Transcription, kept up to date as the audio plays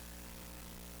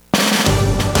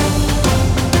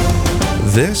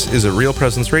This is a Real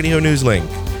Presence Radio News Link.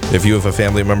 If you have a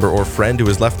family member or friend who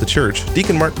has left the church,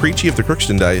 Deacon Mark Creechy of the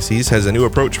Crookston Diocese has a new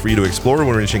approach for you to explore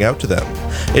when reaching out to them.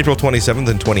 April 27th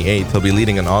and 28th, he'll be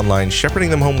leading an online Shepherding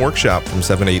Them Home workshop from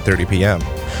 7 to 8:30 p.m.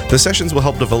 The sessions will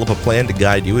help develop a plan to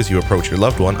guide you as you approach your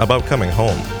loved one about coming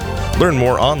home. Learn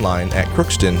more online at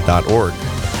crookston.org.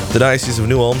 The Diocese of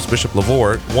New Ulm's Bishop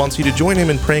Lavore wants you to join him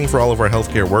in praying for all of our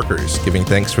healthcare workers, giving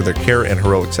thanks for their care and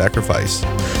heroic sacrifice.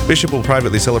 Bishop will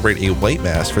privately celebrate a white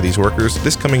mass for these workers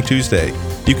this coming Tuesday.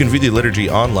 You can view the liturgy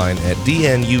online at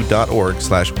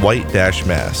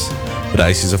dnu.org/white-mass. The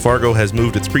Diocese of Fargo has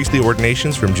moved its priestly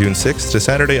ordinations from June 6th to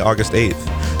Saturday, August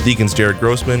 8th. Deacons Jared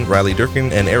Grossman, Riley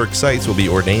Durkin, and Eric Seitz will be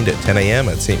ordained at 10 a.m.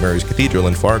 at St. Mary's Cathedral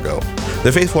in Fargo.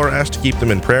 The faithful are asked to keep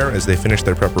them in prayer as they finish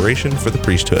their preparation for the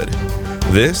priesthood.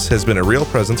 This has been a Real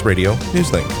Presence Radio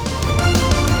News Link.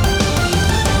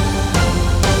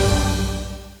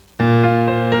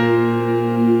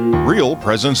 Real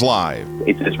Presence Live.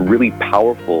 It's this really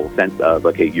powerful sense of,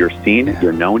 okay, you're seen,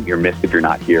 you're known, you're missed if you're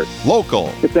not here.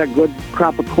 Local. It's that good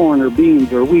crop of corn or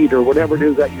beans or wheat or whatever it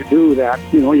is that you do that,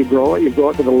 you grow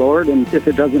it to the Lord, and if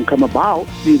it doesn't come about,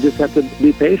 you just have to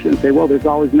be patient and say, well, there's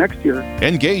always next year.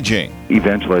 Engaging.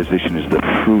 Evangelization is the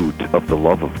fruit of the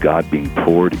love of God being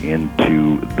poured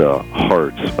into the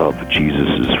hearts of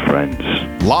Jesus' friends.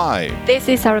 Live. This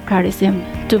is our charism,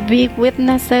 to be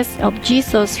witnesses of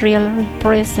Jesus' real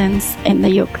presence in the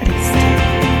Eucharist.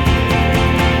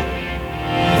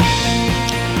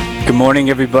 Good morning,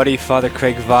 everybody. Father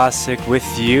Craig Vosick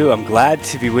with you. I'm glad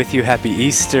to be with you. Happy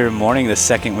Easter morning, the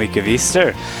second week of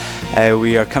Easter.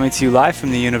 We are coming to you live from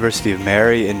the University of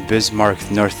Mary in Bismarck,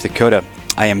 North Dakota.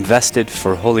 I am vested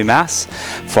for Holy Mass.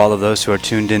 For all of those who are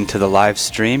tuned into the live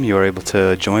stream, you are able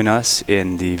to join us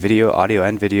in the audio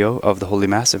and video of the Holy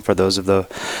Mass. And for those of the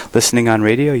listening on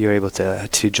radio, you're able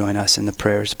to join us in the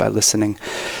prayers by listening,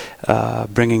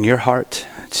 bringing your heart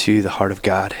to the heart of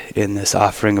God in this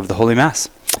offering of the Holy Mass.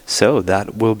 So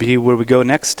that will be where we go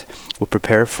next. We'll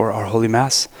prepare for our Holy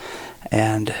Mass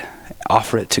and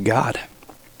offer it to God.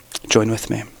 Join with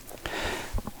me.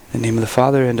 In the name of the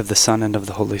Father, and of the Son, and of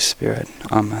the Holy Spirit.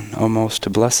 Amen. O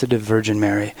most blessed Virgin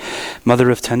Mary, Mother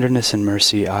of tenderness and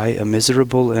mercy, I, a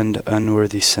miserable and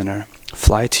unworthy sinner,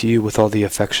 fly to you with all the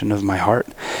affection of my heart,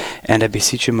 and I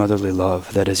beseech your motherly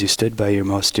love, that as you stood by your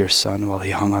most dear Son while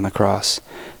he hung on the cross,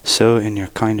 so in your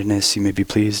kindness you may be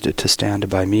pleased to stand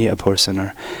by me, a poor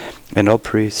sinner, and all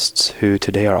priests who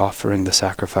today are offering the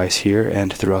sacrifice here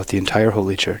and throughout the entire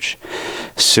Holy Church,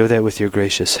 so that with your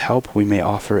gracious help we may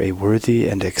offer a worthy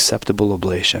and acceptable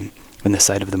oblation in the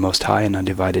sight of the Most High and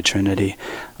Undivided Trinity.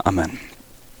 Amen.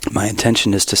 My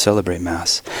intention is to celebrate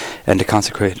Mass and to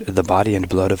consecrate the body and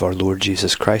blood of our Lord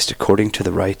Jesus Christ according to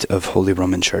the rite of Holy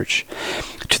Roman Church,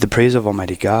 to the praise of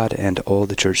Almighty God and all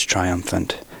the Church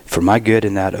triumphant, for my good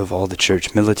and that of all the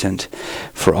Church militant,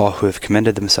 for all who have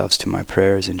commended themselves to my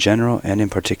prayers in general and in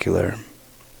particular,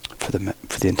 for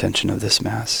the intention of this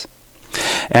Mass,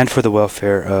 and for the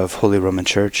welfare of Holy Roman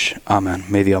Church. Amen.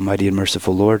 May the Almighty and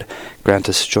merciful Lord grant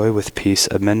us joy with peace,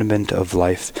 amendment of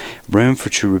life, room for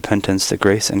true repentance, the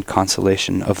grace and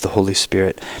consolation of the Holy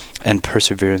Spirit, and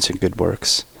perseverance in good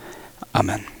works.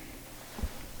 Amen.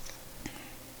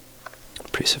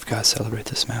 Priests of God, celebrate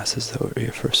this Mass as though it were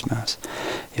your first Mass,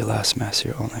 your last Mass,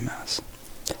 your only Mass.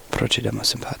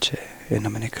 Procedimus in pace, in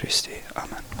nomine Christi.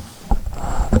 Amen.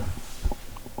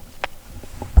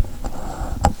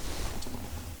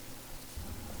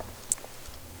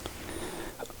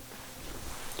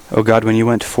 O God, when you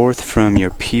went forth from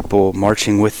your people,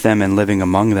 marching with them and living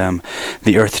among them,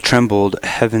 the earth trembled,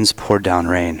 heavens poured down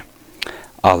rain.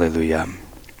 Alleluia.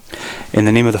 In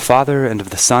the name of the Father, and of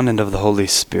the Son, and of the Holy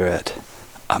Spirit.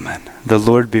 Amen. The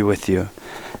Lord be with you,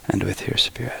 and with your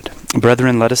spirit.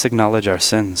 Brethren, let us acknowledge our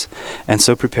sins, and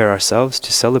so prepare ourselves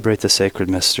to celebrate the sacred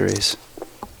mysteries.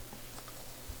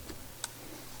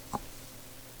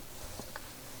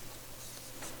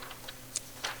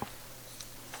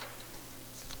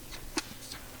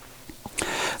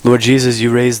 Lord Jesus,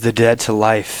 you raised the dead to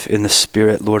life in the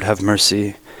Spirit. Lord, have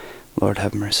mercy. Lord,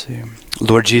 have mercy.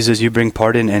 Lord Jesus, you bring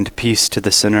pardon and peace to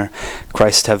the sinner.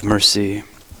 Christ, have mercy.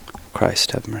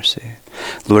 Christ, have mercy.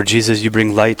 Lord Jesus, you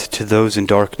bring light to those in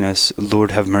darkness.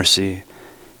 Lord, have mercy.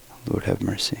 Lord, have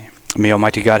mercy. May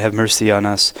Almighty God have mercy on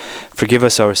us, forgive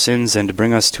us our sins, and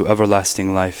bring us to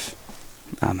everlasting life.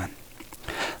 Amen.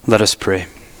 Let us pray.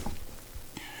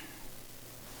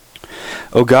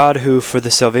 O God, who for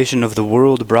the salvation of the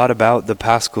world brought about the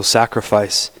Paschal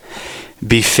sacrifice,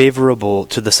 be favorable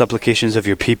to the supplications of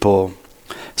your people,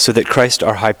 so that Christ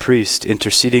our high priest,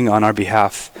 interceding on our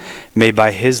behalf, may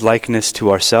by his likeness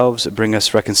to ourselves bring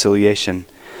us reconciliation,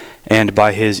 and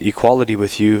by his equality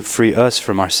with you, free us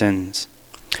from our sins.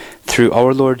 Through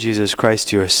our Lord Jesus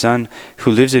Christ, your Son,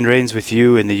 who lives and reigns with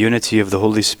you in the unity of the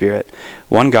Holy Spirit,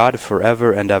 one God,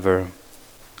 forever and ever.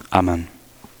 Amen.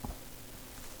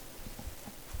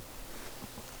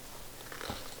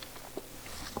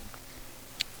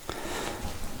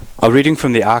 A reading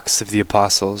from the Acts of the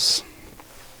Apostles.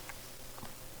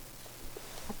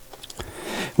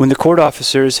 When the court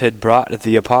officers had brought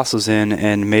the apostles in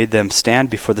and made them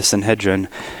stand before the Sanhedrin,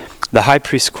 the high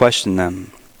priest questioned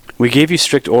them. "We gave you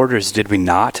strict orders, did we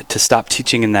not, to stop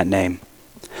teaching in that name?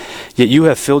 Yet you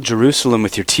have filled Jerusalem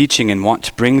with your teaching and want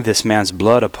to bring this man's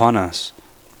blood upon us."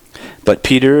 But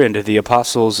Peter and the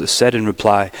apostles said in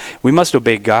reply, "We must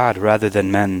obey God rather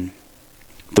than men.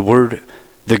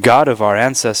 The God of our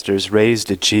ancestors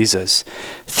raised Jesus,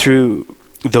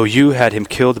 though you had him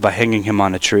killed by hanging him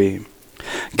on a tree.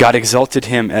 God exalted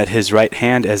him at his right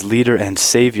hand as leader and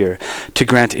savior to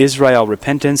grant Israel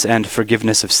repentance and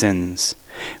forgiveness of sins.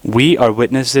 We are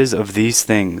witnesses of these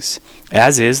things,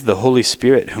 as is the Holy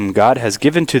Spirit whom God has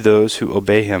given to those who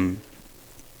obey him."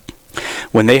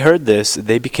 When they heard this,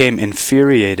 they became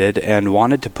infuriated and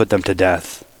wanted to put them to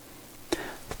death.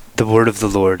 The word of the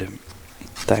Lord.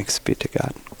 Thanks be to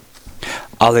God.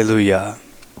 Alleluia.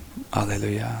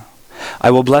 Alleluia.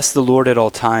 I will bless the Lord at all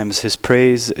times. His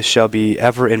praise shall be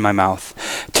ever in my mouth.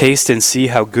 Taste and see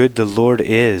how good the Lord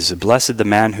is. Blessed the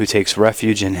man who takes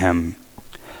refuge in him.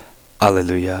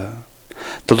 Alleluia.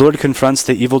 The Lord confronts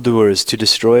the evildoers to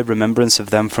destroy remembrance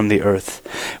of them from the earth.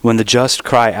 When the just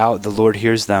cry out, the Lord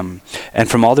hears them, and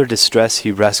from all their distress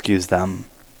he rescues them.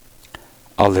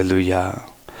 Alleluia.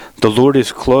 The Lord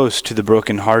is close to the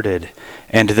brokenhearted,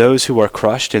 and those who are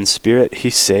crushed in spirit he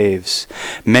saves.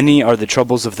 Many are the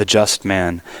troubles of the just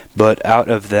man, but out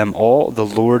of them all the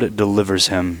Lord delivers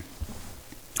him.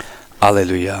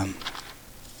 Alleluia.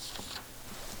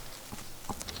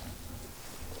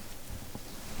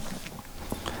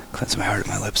 Cleanse my heart and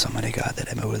my lips, Almighty God, that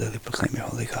I may worthily proclaim your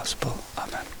holy gospel.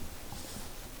 Amen.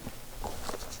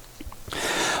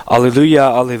 Alleluia,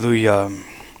 alleluia,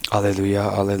 alleluia,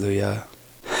 alleluia.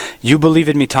 You believe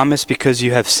in me, Thomas, because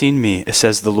you have seen me,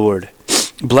 says the Lord.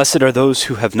 Blessed are those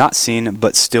who have not seen,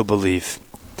 but still believe.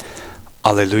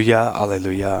 Alleluia,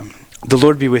 alleluia. The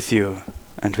Lord be with you,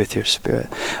 and with your spirit.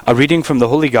 A reading from the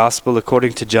Holy Gospel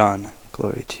according to John.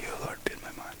 Glory to you, Lord, be in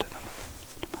my mind.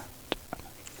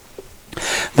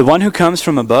 The one who comes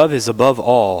from above is above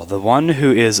all. The one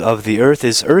who is of the earth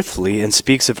is earthly and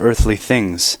speaks of earthly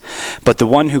things. But the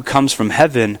one who comes from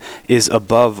heaven is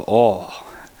above all.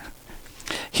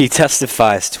 He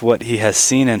testifies to what he has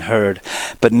seen and heard,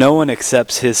 but no one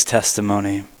accepts his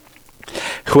testimony.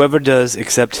 Whoever does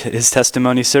accept his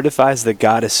testimony certifies that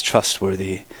God is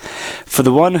trustworthy. For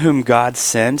the one whom God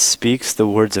sent speaks the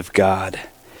words of God.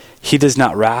 He does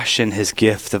not ration his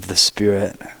gift of the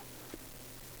Spirit.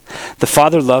 The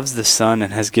Father loves the Son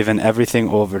and has given everything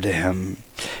over to him.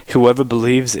 Whoever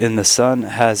believes in the Son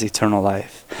has eternal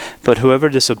life. But whoever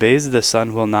disobeys the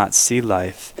Son will not see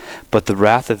life, but the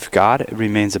wrath of God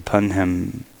remains upon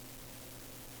him.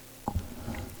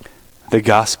 The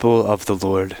Gospel of the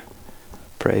Lord.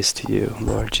 Praise to you,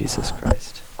 Lord Jesus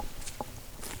Christ.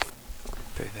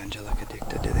 Per evangelica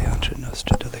dicta deleantra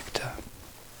nostra delicta.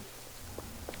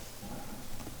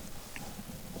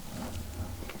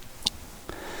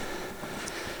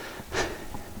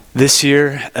 This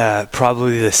year,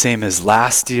 probably the same as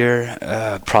last year,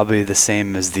 probably the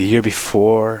same as the year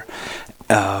before.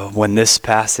 When this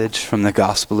passage from the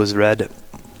Gospel is read,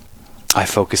 I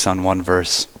focus on one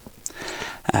verse.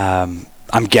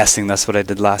 I'm guessing that's what I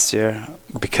did last year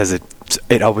because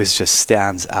it always just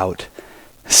stands out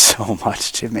so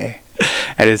much to me.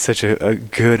 And it's such a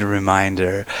good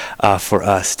reminder for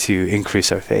us to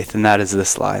increase our faith. And that is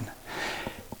this line.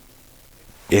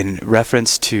 In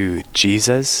reference to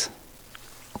Jesus,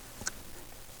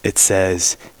 it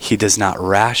says, he does not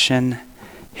ration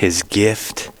his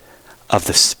gift of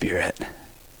the Spirit.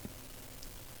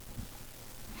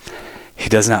 He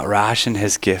does not ration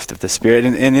his gift of the Spirit.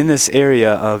 And in this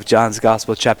area of John's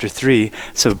Gospel, chapter 3,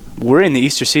 so we're in the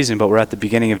Easter season, but we're at the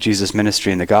beginning of Jesus'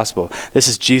 ministry in the Gospel. This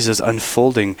is Jesus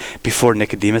unfolding before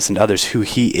Nicodemus and others who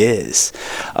he is.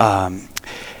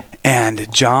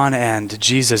 And John and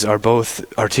Jesus are both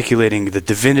articulating the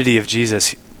divinity of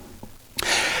Jesus.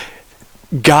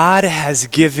 God has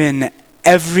given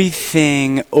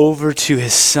everything over to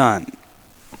his Son.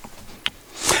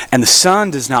 And the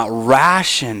Son does not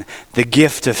ration the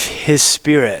gift of his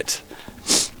Spirit.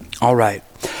 All right.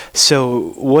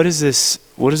 So what is this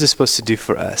supposed to do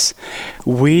for us?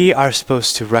 We are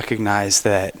supposed to recognize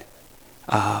that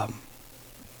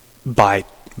by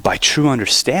true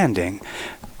understanding,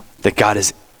 that God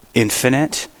is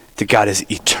infinite, that God is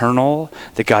eternal,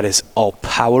 that God is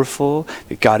all-powerful,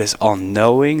 that God is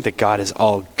all-knowing, that God is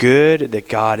all-good, that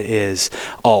God is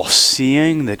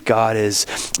all-seeing, that God is,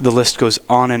 the list goes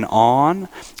on and on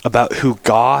about who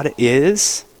God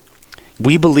is.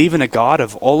 We believe in a God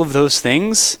of all of those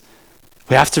things.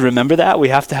 We have to remember that. We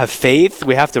have to have faith.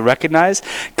 We have to recognize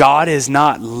God is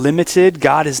not limited.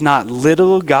 God is not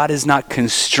little. God is not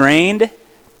constrained.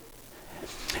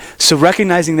 So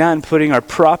recognizing that and putting our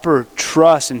proper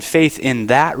trust and faith in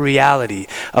that reality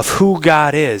of who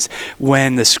God is,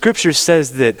 when the scripture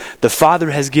says that the Father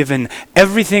has given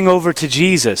everything over to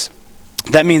Jesus,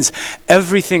 that means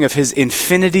everything of his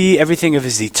infinity, everything of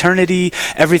his eternity,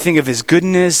 everything of his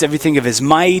goodness, everything of his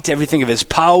might, everything of his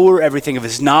power, everything of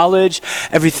his knowledge,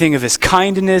 everything of his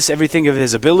kindness, everything of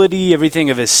his ability, everything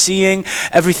of his seeing,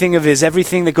 everything of his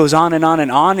everything that goes on and on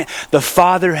and on. The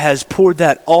Father has poured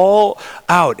that all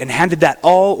out and handed that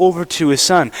all over to his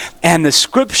Son. And the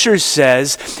scripture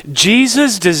says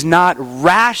Jesus does not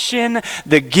ration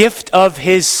the gift of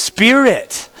his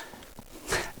Spirit.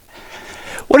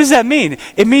 What does that mean?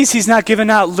 It means he's not giving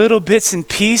out little bits and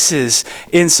pieces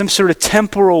in some sort of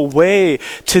temporal way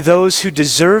to those who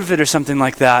deserve it or something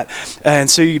like that. And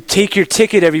so you take your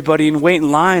ticket, everybody, and wait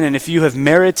in line. And if you have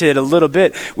merited a little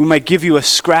bit, we might give you a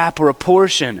scrap or a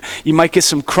portion. You might get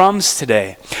some crumbs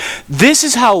today. This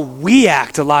is how we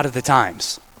act a lot of the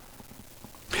times.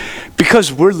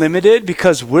 Because we're limited,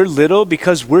 because we're little,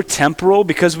 because we're temporal,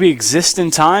 because we exist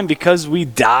in time, because we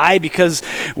die, because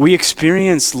we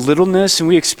experience littleness and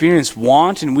we experience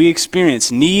want and we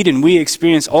experience need and we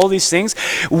experience all these things,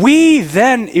 we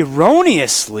then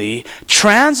erroneously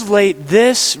translate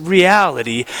this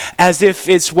reality as if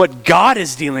it's what God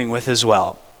is dealing with as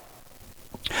well.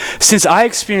 Since I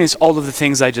experience all of the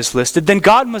things I just listed, then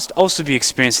God must also be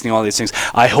experiencing all these things.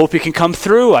 I hope he can come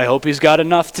through. I hope he's got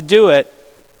enough to do it.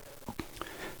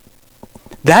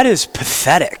 That is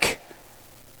pathetic.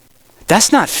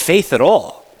 That's not faith at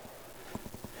all.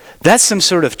 That's some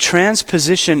sort of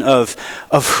transposition of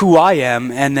who I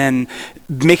am and then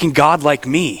making God like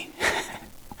me.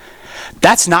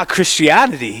 That's not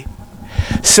Christianity.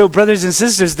 So brothers and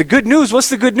sisters, the good news, what's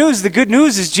the good news? The good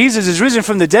news is Jesus is risen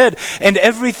from the dead, and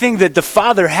everything that the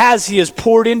Father has, he has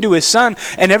poured into his Son,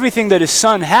 and everything that his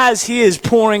Son has, he is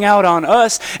pouring out on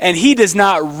us, and he does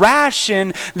not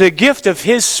ration the gift of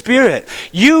his Spirit.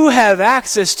 You have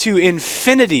access to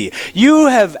infinity. You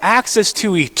have access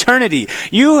to eternity.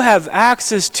 You have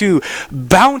access to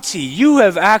bounty. You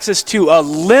have access to a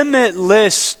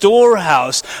limitless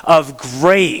storehouse of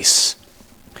grace.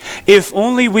 If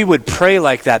only we would pray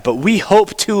like that, but we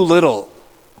hope too little.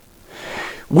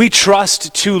 We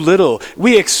trust too little.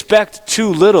 We expect too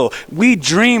little. We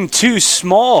dream too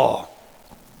small.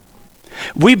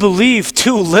 We believe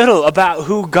too little about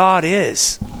who God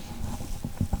is.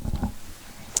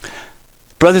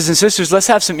 Brothers and sisters, let's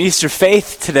have some Easter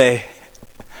faith today.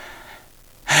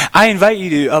 I invite you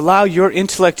to allow your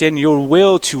intellect and your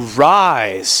will to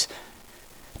rise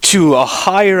to a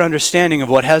higher understanding of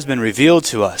what has been revealed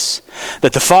to us.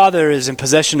 That the Father is in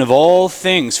possession of all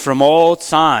things from all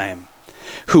time,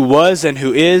 who was and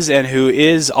who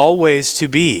is always to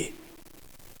be,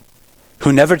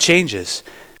 who never changes,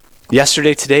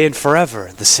 yesterday, today, and forever,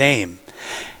 the same.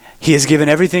 He has given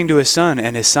everything to his Son,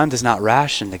 and his Son does not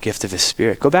ration the gift of his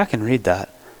Spirit. Go back and read that.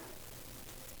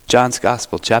 John's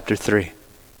Gospel, chapter 3.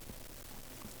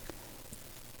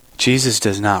 Jesus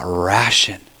does not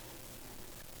ration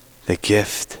the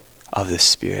gift of the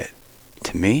Spirit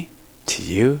to me, to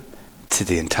you, to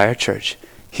the entire church.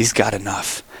 He's got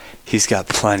enough. He's got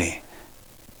plenty.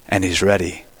 And he's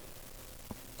ready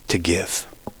to give.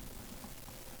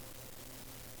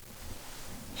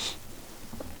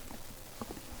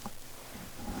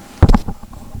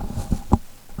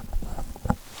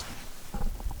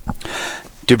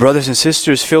 Dear brothers and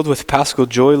sisters, filled with paschal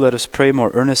joy, let us pray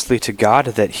more earnestly to God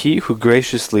that he who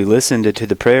graciously listened to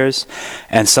the prayers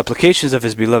and supplications of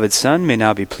his beloved Son may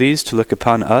now be pleased to look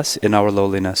upon us in our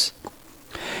lowliness.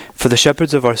 For the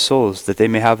shepherds of our souls, that they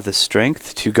may have the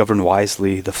strength to govern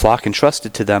wisely the flock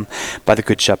entrusted to them by the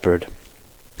Good Shepherd,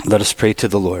 let us pray to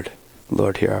the Lord.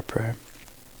 Lord, hear our prayer.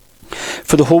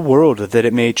 For the whole world, that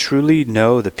it may truly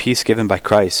know the peace given by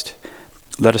Christ,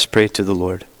 let us pray to the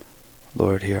Lord.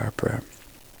 Lord, hear our prayer.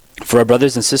 For our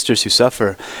brothers and sisters who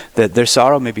suffer, that their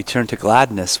sorrow may be turned to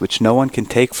gladness, which no one can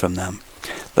take from them,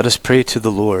 let us pray to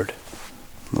the Lord.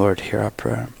 Lord, hear our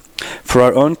prayer. For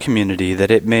our own community, that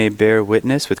it may bear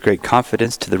witness with great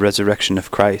confidence to the resurrection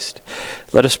of Christ,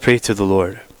 let us pray to the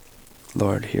Lord.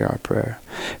 Lord, hear our prayer.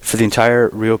 For the entire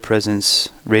Real Presence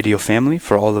radio family,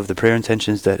 for all of the prayer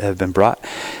intentions that have been brought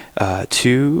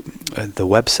to the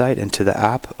website and to the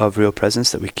app of Real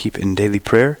Presence that we keep in daily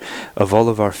prayer, of all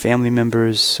of our family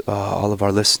members, all of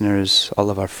our listeners, all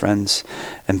of our friends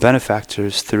and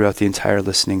benefactors throughout the entire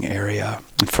listening area,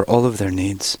 and for all of their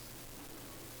needs.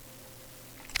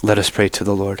 Let us pray to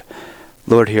the Lord.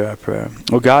 Lord, hear our prayer.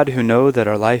 O God, who know that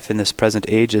our life in this present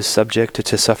age is subject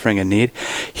to suffering and need,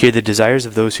 hear the desires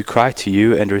of those who cry to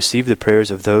you and receive the prayers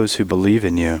of those who believe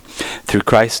in you. Through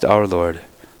Christ our Lord.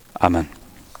 Amen.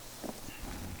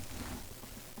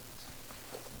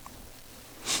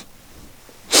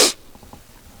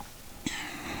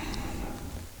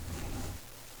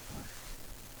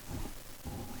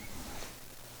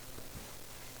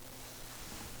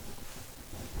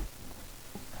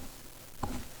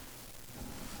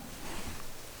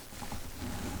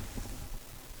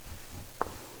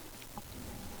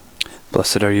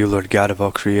 Blessed are you, Lord God of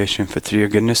all creation, for through your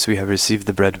goodness we have received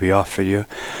the bread we offer you,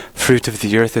 fruit of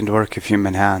the earth and work of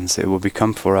human hands. It will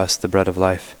become for us the bread of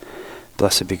life.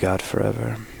 Blessed be God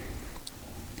forever.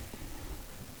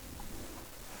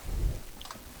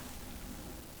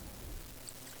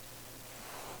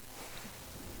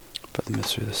 By the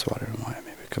mystery of this water and wine,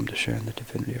 may we come to share in the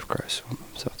divinity of Christ, who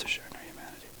himself to share in our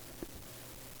humanity.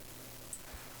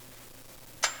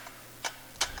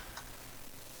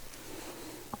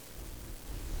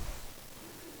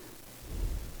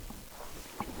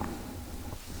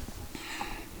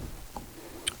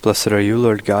 Blessed are you,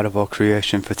 Lord God of all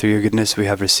creation, for through your goodness we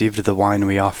have received the wine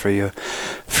we offer you,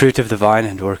 fruit of the vine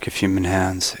and work of human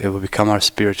hands. It will become our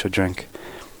spiritual drink.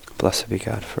 Blessed be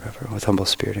God forever. With humble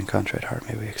spirit and contrite heart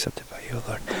may we accept it by you,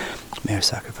 Lord. May our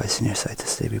sacrifice in your sight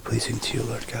this day be pleasing to you,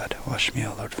 Lord God. Wash me,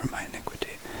 O Lord, from my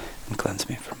iniquity, and cleanse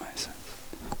me from my sins.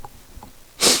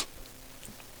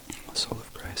 Soul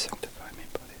of Christ, sanctify me.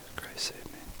 Body of Christ, save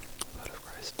me. Blood of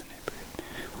Christ, enable me.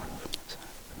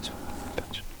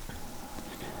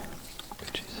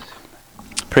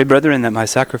 Pray, brethren, that my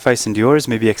sacrifice and yours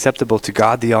may be acceptable to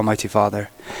God the Almighty Father.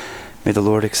 May the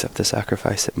Lord accept the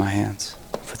sacrifice at my hands,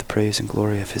 for the praise and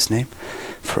glory of his name,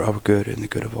 for our good and the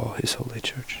good of all his holy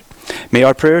church. May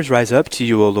our prayers rise up to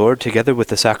you, O Lord, together with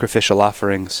the sacrificial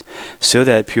offerings, so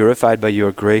that, purified by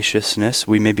your graciousness,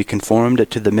 we may be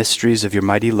conformed to the mysteries of your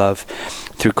mighty love,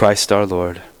 through Christ our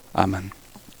Lord. Amen.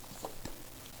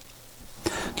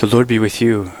 The Lord be with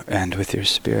you and with your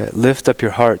spirit. Lift up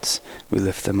your hearts. We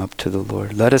lift them up to the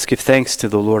Lord. Let us give thanks to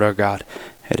the Lord our God.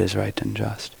 It is right and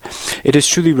just. It is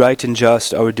truly right and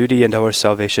just, our duty and our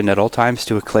salvation at all times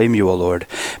to acclaim you, O Lord,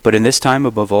 but in this time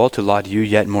above all to laud you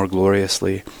yet more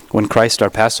gloriously, when Christ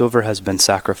our Passover has been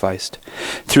sacrificed.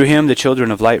 Through him the children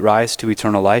of light rise to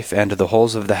eternal life, and the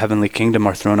halls of the heavenly kingdom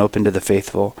are thrown open to the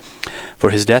faithful.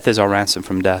 For his death is our ransom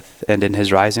from death, and in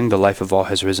his rising the life of all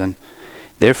has risen.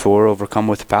 Therefore, overcome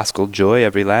with paschal joy,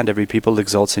 every land, every people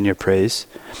exults in your praise.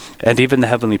 And even the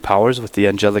heavenly powers with the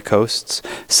angelic hosts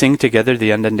sing together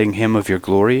the unending hymn of your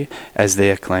glory as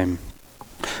they acclaim.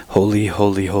 Holy,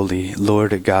 holy, holy,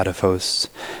 Lord God of hosts,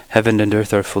 heaven and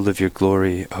earth are full of your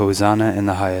glory. Hosanna in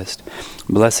the highest.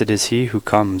 Blessed is he who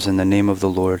comes in the name of the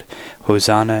Lord.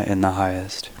 Hosanna in the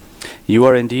highest. You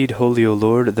are indeed holy, O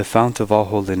Lord, the fount of all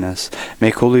holiness.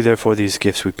 Make holy therefore these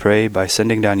gifts, we pray, by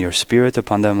sending down your Spirit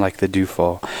upon them like the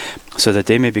dewfall, so that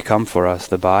they may become for us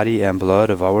the body and blood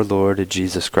of our Lord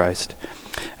Jesus Christ.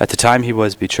 At the time he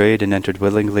was betrayed and entered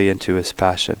willingly into his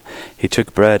passion, he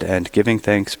took bread and, giving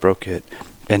thanks, broke it,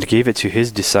 and gave it to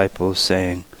his disciples,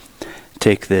 saying,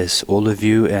 Take this, all of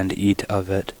you, and eat of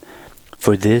it,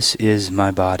 for this is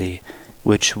my body,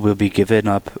 which will be given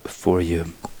up for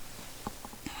you.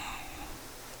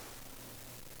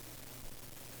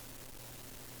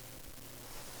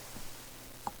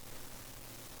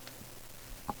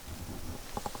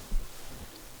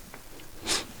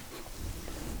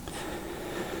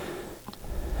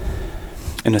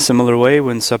 In a similar way,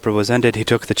 when supper was ended, he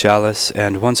took the chalice,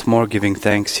 and once more giving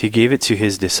thanks, he gave it to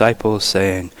his disciples,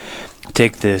 saying,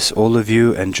 Take this, all of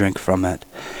you, and drink from it.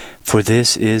 For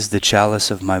this is the chalice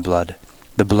of my blood,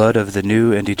 the blood of the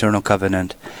new and eternal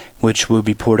covenant, which will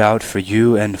be poured out for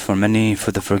you and for many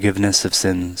for the forgiveness of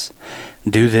sins.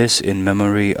 Do this in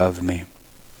memory of me.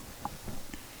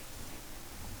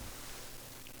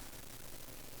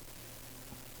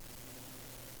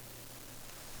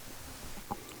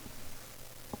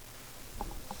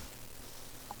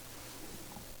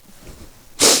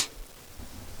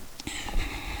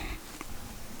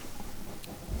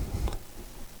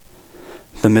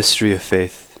 The mystery of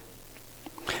faith.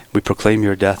 We proclaim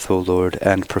your death, O Lord,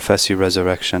 and profess your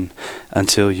resurrection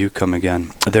until you come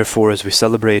again. Therefore, as we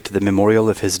celebrate the memorial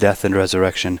of his death and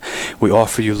resurrection, we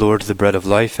offer you, Lord, the bread of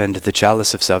life and the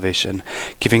chalice of salvation,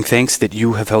 giving thanks that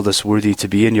you have held us worthy to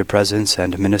be in your presence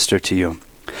and minister to you.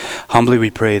 Humbly we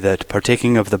pray that,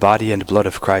 partaking of the body and blood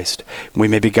of Christ, we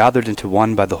may be gathered into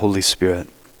one by the Holy Spirit.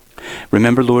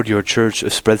 Remember, Lord, your church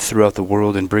spread throughout the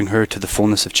world and bring her to the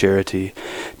fullness of charity,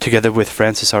 together with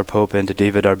Francis our Pope and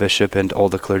David our Bishop and all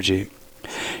the clergy.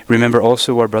 Remember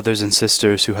also our brothers and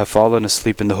sisters who have fallen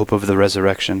asleep in the hope of the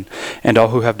resurrection, and all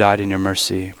who have died in your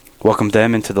mercy. Welcome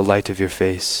them into the light of your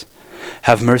face.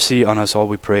 Have mercy on us all,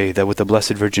 we pray, that with the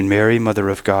Blessed Virgin Mary, Mother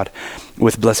of God,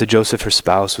 with Blessed Joseph her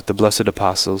spouse, with the blessed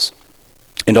apostles,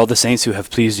 and all the saints who have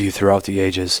pleased you throughout the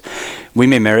ages, we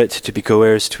may merit to be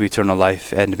co-heirs to eternal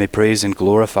life, and may praise and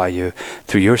glorify you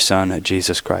through your Son,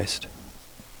 Jesus Christ.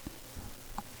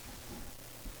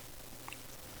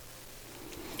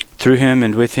 Through him,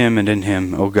 and with him, and in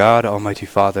him, O God, Almighty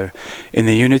Father, in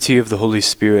the unity of the Holy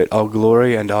Spirit, all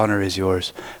glory and honor is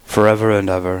yours, forever and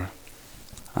ever.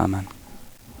 Amen.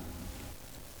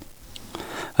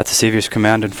 At the Saviour's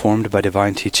command, informed by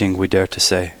divine teaching, we dare to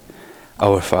say,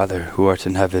 Our Father, who art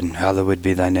in heaven, hallowed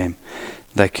be thy name.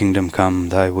 Thy kingdom come,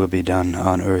 thy will be done,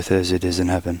 on earth as it is in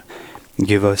heaven.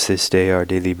 Give us this day our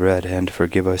daily bread, and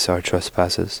forgive us our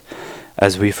trespasses,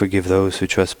 as we forgive those who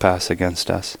trespass against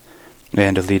us.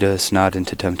 And lead us not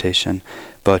into temptation,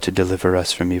 but deliver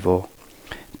us from evil.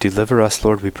 Deliver us,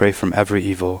 Lord, we pray, from every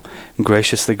evil.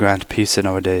 Graciously grant peace in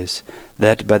our days,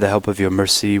 that by the help of your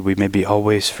mercy we may be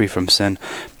always free from sin,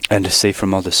 and safe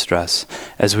from all distress,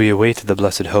 as we await the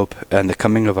blessed hope and the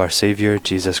coming of our Saviour,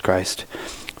 Jesus Christ.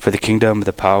 For the kingdom,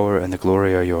 the power, and the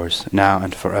glory are yours, now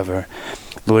and forever.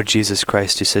 Lord Jesus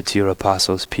Christ, you said to your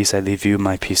apostles, Peace I leave you,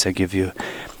 my peace I give you.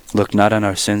 Look not on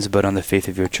our sins, but on the faith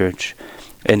of your church,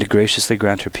 and graciously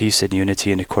grant her peace and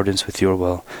unity in accordance with your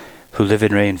will, who live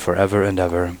and reign forever and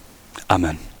ever.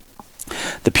 Amen.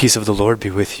 The peace of the Lord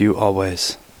be with you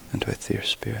always, and with your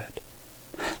spirit.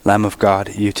 Lamb of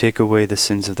God, you take away the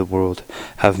sins of the world,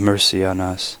 have mercy on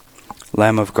us.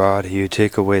 Lamb of God, you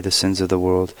take away the sins of the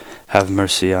world, have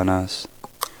mercy on us.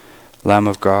 Lamb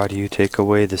of God, you take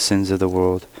away the sins of the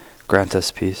world, grant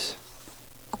us peace.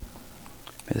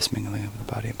 May this mingling of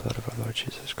the body and blood of our Lord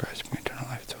Jesus Christ bring eternal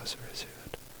life to us who receive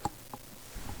it.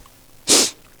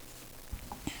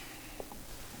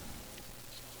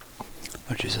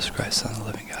 Lord Jesus Christ, Son of the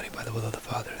living God, by the will of the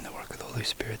Father and the work of the Holy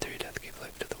Spirit, through your death gave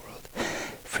life to the world.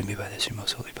 Free me by this your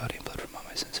most holy body and blood from all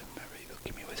my sins, and from every evil.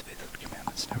 Keep me with faithful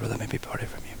commandments, never let me be parted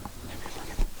from you.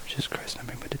 Lord Jesus Christ, not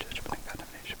bring me to judgment and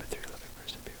condemnation, but through your loving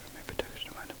mercy be for my protection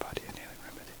of mind and body and healing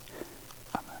remedy.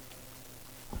 Amen.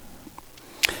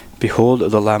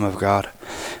 Behold the Lamb of God.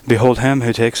 Behold him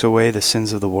who takes away the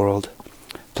sins of the world.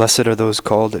 Blessed are those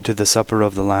called to the supper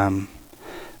of the Lamb.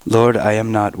 Lord, I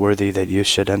am not worthy that you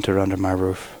should enter under my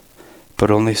roof, but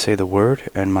only say the word,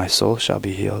 and my soul shall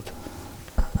be healed.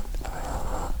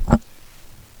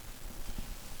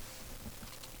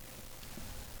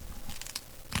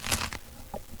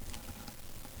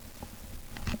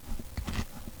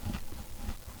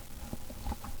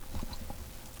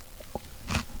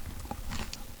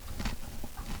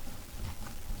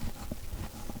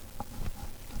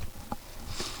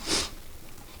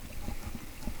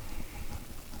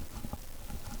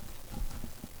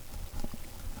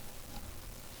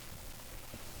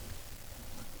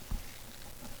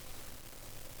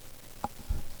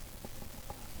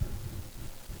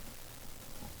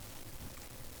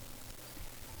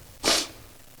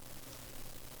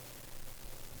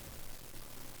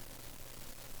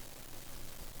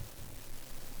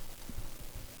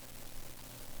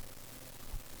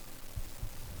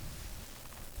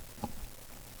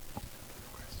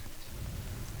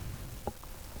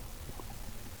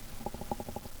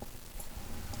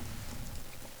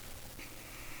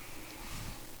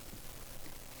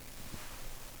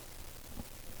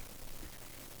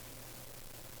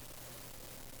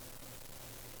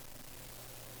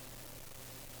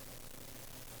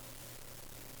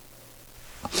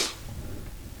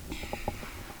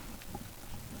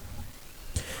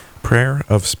 Prayer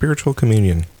of Spiritual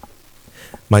Communion.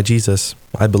 My Jesus,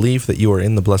 I believe that you are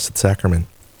in the Blessed Sacrament.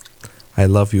 I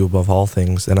love you above all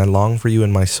things, and I long for you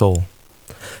in my soul.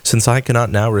 Since I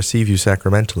cannot now receive you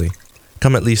sacramentally,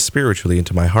 come at least spiritually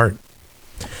into my heart.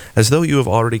 As though you have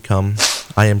already come,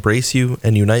 I embrace you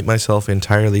and unite myself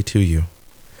entirely to you.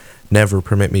 Never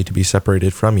permit me to be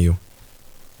separated from you.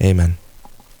 Amen.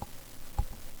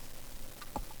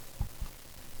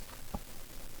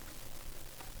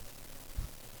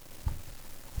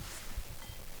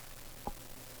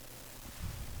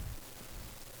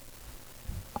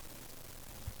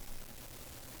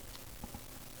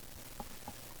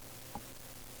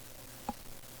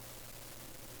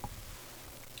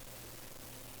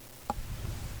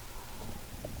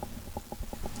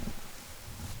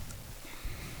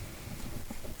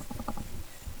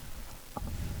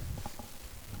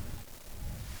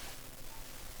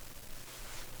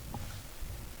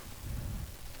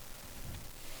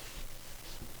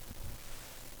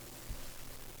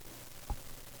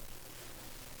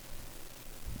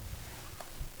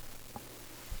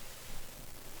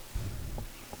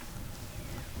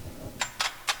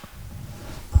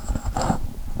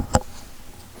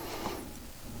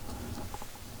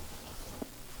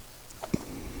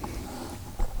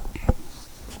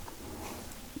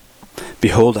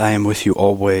 Behold, I am with you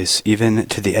always, even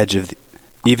to the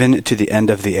end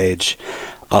of the age.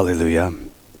 Alleluia.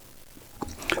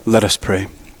 Let us pray.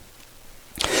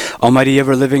 Almighty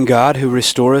ever-living God, who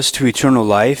restore us to eternal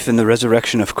life in the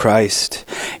resurrection of Christ,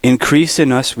 increase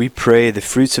in us, we pray, the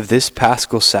fruits of this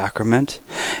Paschal sacrament,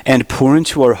 and pour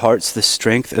into our hearts the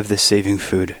strength of this saving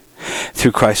food.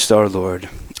 Through Christ our Lord.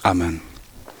 Amen.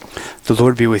 The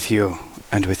Lord be with you,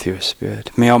 and with your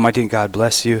spirit. May Almighty God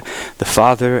bless you, the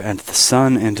Father, and the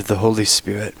Son, and the Holy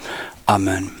Spirit.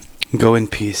 Amen. Go in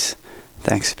peace.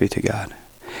 Thanks be to God.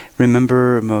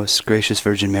 Remember, most gracious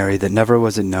Virgin Mary, that never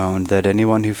was it known that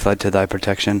anyone who fled to thy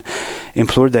protection,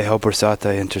 implored thy help, or sought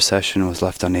thy intercession was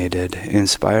left unaided.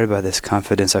 Inspired by this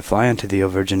confidence, I fly unto thee, O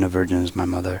Virgin of Virgins, my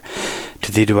Mother.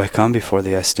 To thee do I come, before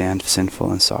thee I stand,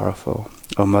 sinful and sorrowful.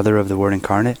 O Mother of the Word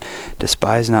incarnate,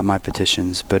 despise not my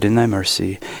petitions, but in thy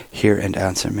mercy hear and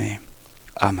answer me.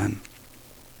 Amen.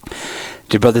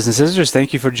 Dear brothers and sisters,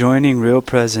 thank you for joining Real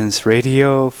Presence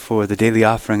Radio for the daily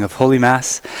offering of Holy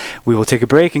Mass. We will take a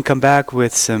break and come back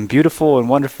with some beautiful and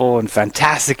wonderful and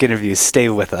fantastic interviews. Stay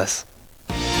with us.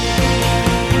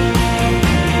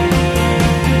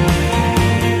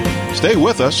 Stay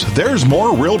with us. There's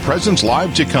more Real Presence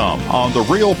Live to come on the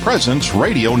Real Presence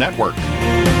Radio Network.